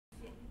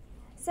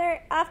So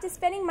after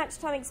spending much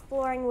time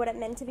exploring what it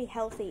meant to be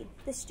healthy,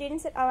 the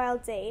students at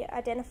OLD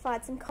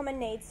identified some common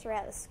needs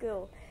throughout the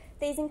school.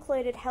 These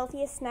included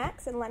healthier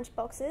snacks and lunch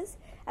boxes,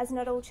 as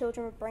not all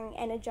children would bring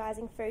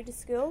energising food to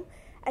school,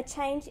 a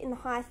change in the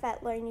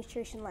high-fat,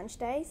 low-nutrition lunch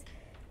days,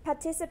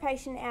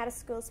 participation in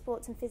out-of-school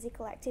sports and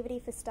physical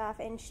activity for staff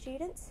and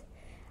students.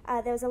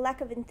 There was a lack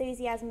of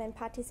enthusiasm and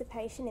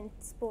participation in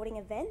sporting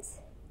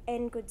events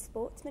and good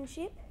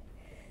sportsmanship.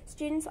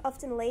 Students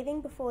often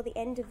leaving before the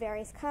end of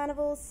various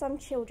carnivals, some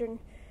children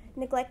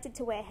neglected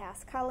to wear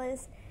house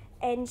colours,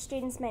 and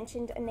students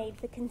mentioned a need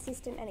for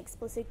consistent and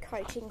explicit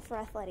coaching for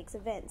athletics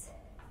events.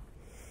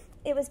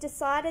 It was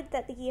decided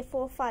that the Year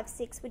 4, 5,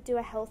 6 would do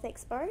a health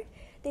expo.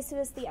 This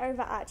was the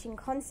overarching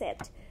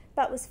concept,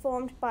 but was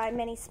formed by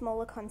many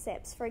smaller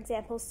concepts, for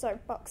example,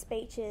 soapbox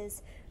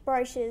speeches,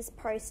 brochures,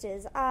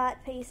 posters, art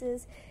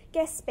pieces,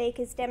 guest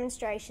speakers,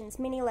 demonstrations,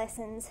 mini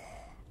lessons,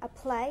 a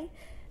play,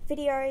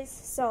 videos,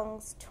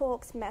 songs,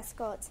 talks,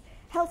 mascots,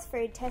 health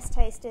food test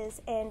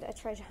tasters, and a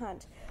treasure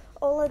hunt.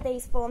 All of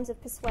these forms of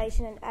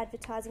persuasion and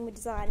advertising were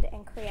designed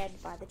and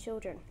created by the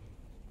children.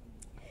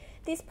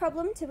 This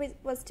problem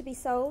was to be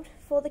solved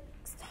for the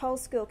whole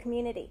school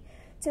community,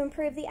 to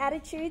improve the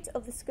attitudes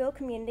of the school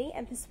community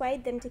and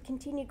persuade them to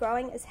continue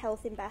growing as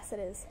health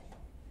ambassadors.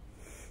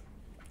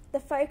 The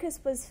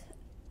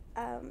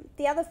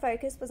other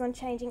focus was on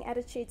changing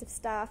attitudes of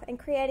staff and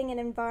creating an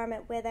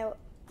environment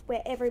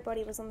where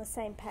everybody was on the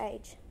same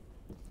page.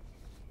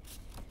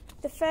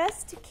 The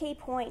first key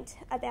point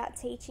about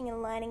teaching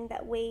and learning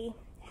that we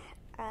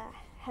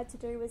had to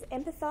do was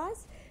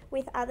empathise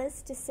with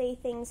others to see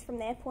things from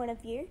their point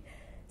of view.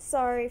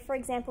 So, for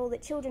example,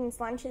 that children's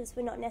lunches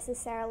were not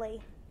necessarily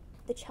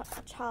the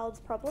child's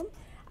problem,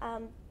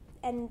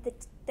 and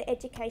the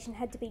education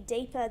had to be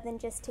deeper than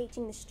just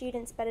teaching the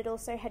students, but it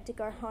also had to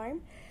go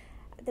home.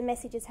 The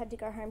messages had to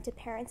go home to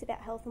parents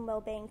about health and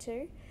well-being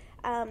too.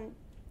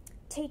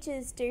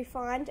 Teachers do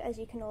find, as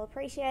you can all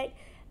appreciate,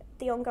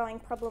 the ongoing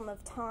problem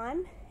of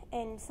time,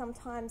 and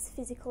sometimes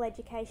physical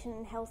education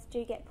and health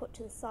do get put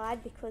to the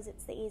side because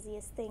it's the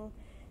easiest thing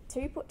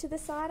to put to the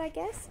side, I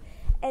guess,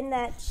 and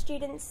that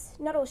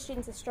not all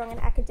students are strong in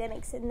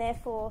academics, and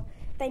therefore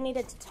they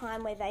needed a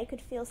time where they could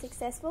feel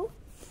successful.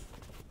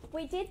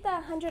 We did the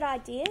 100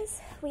 ideas.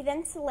 We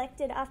then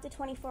selected, after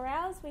 24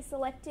 hours, we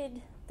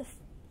selected the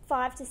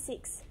 5 to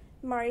 6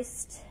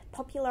 most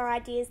popular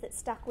ideas that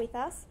stuck with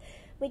us.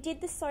 We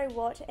did the so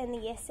what and the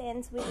yes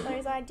ands with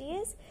those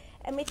ideas,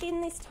 and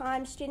within this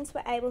time students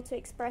were able to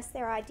express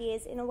their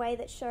ideas in a way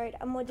that showed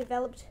a more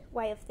developed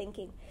way of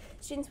thinking.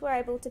 Students were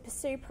able to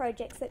pursue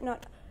projects that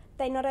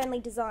they not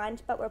only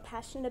designed but were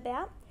passionate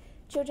about.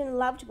 Children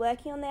loved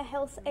working on their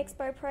Health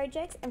Expo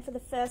projects, and for the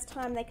first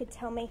time they could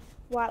tell me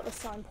why it was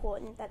so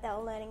important that they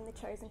were learning the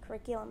chosen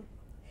curriculum.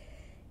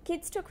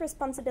 Kids took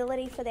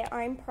responsibility for their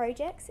own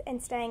projects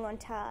and staying on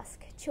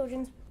task.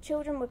 Children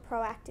were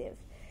proactive.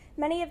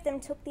 Many of them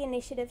took the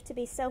initiative to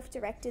be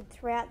self-directed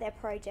throughout their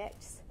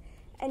projects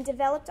and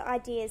developed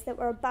ideas that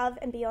were above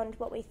and beyond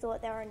what we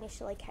thought they were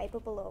initially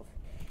capable of.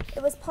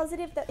 It was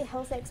positive that the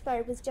Health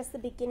Expo was just the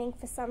beginning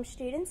for some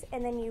students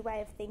and their new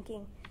way of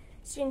thinking.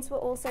 Students were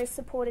also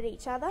supported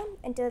each other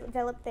and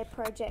developed their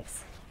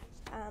projects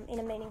in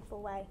a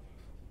meaningful way.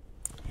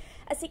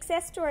 A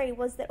success story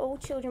was that all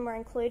children were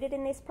included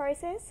in this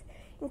process,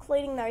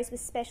 including those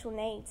with special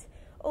needs.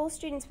 All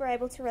students were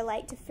able to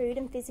relate to food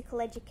and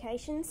physical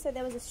education, so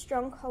there was a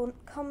strong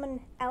common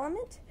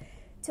element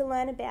to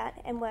learn about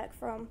and work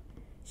from.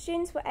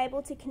 Students were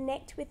able to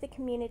connect with the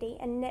community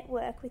and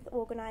network with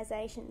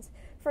organisations.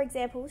 For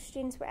example,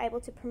 students were able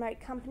to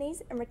promote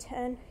companies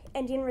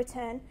and in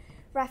return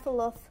raffle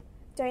off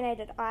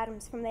donated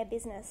items from their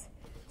business.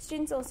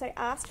 Students also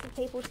asked for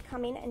people to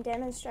come in and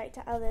demonstrate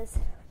to others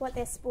what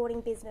their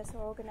sporting business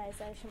or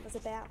organisation was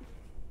about.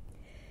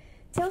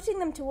 Tilting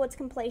them towards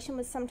completion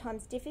was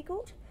sometimes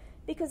difficult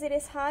because it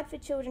is hard for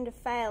children to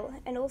fail,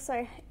 and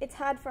also it's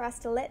hard for us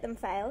to let them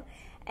fail,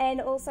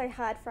 and also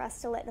hard for us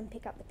to let them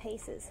pick up the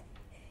pieces.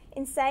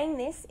 In saying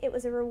this, it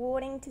was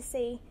rewarding to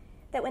see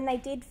that when they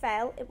did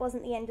fail, it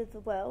wasn't the end of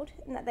the world,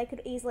 and that they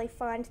could easily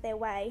find their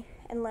way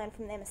and learn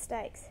from their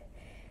mistakes.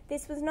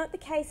 This was not the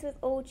case with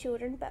all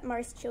children, but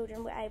most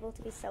children were able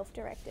to be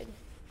self-directed.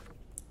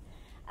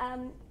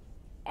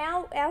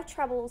 Our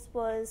troubles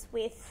was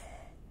with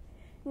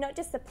not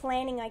just the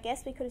planning, I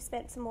guess, we could have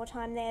spent some more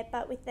time there,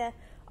 but with the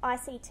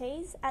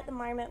ICTs. At the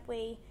moment,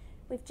 we've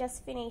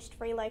just finished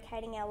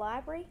relocating our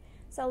library.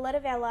 So a lot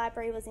of our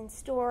library was in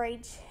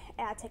storage,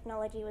 our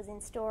technology was in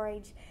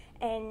storage,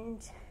 and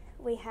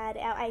we had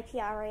our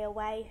APRE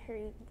away,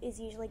 who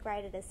is usually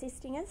great at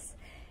assisting us,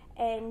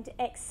 and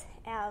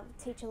our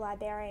teacher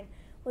librarian,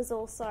 was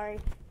also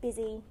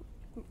busy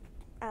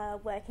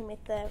working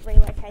with the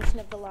relocation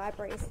of the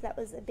library, so that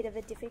was a bit of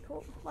a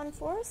difficult one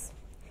for us.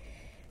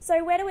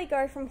 So where do we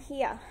go from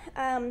here?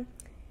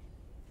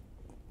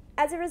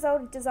 As a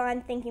result of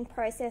design thinking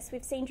process,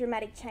 we've seen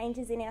dramatic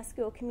changes in our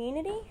school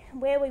community.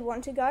 Where we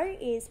want to go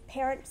is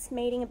parents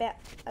meeting about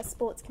a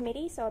sports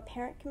committee, so a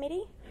parent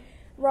committee,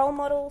 role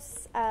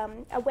models,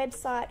 a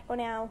website on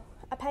our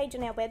a page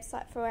on our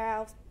website for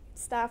our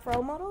staff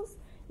role models.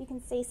 You can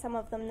see some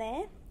of them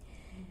there.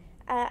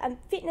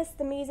 Fitness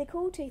the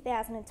Musical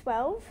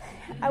 2012,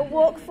 a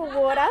walk for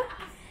water,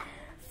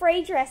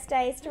 free dress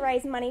days to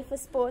raise money for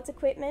sports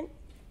equipment,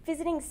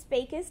 visiting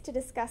speakers to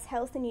discuss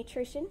health and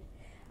nutrition,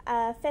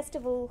 a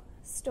festival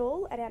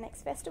stall at our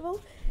next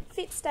festival,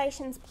 fit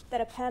stations that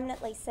are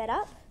permanently set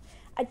up,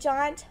 a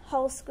giant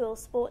whole school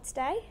sports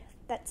day,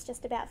 that's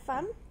just about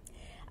fun.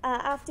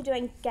 After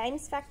doing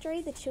Games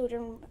Factory, the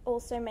children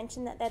also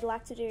mentioned that they'd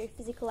like to do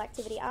physical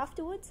activity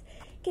afterwards,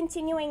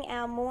 continuing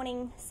our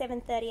morning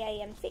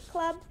 7:30am fit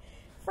club,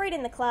 fruit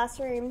in the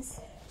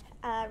classrooms,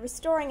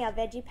 restoring our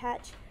veggie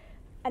patch,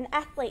 an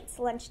athlete's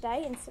lunch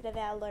day instead of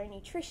our low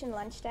nutrition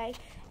lunch day,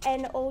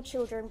 and all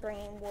children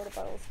bringing water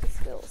bottles to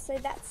school. So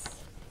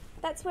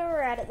that's where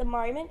we're at the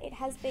moment. It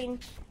has been,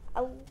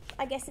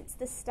 I guess it's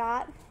the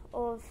start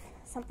of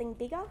something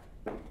bigger,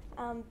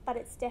 but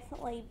it's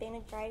definitely been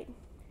a great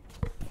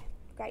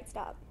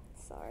start.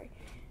 So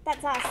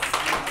that's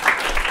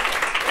us.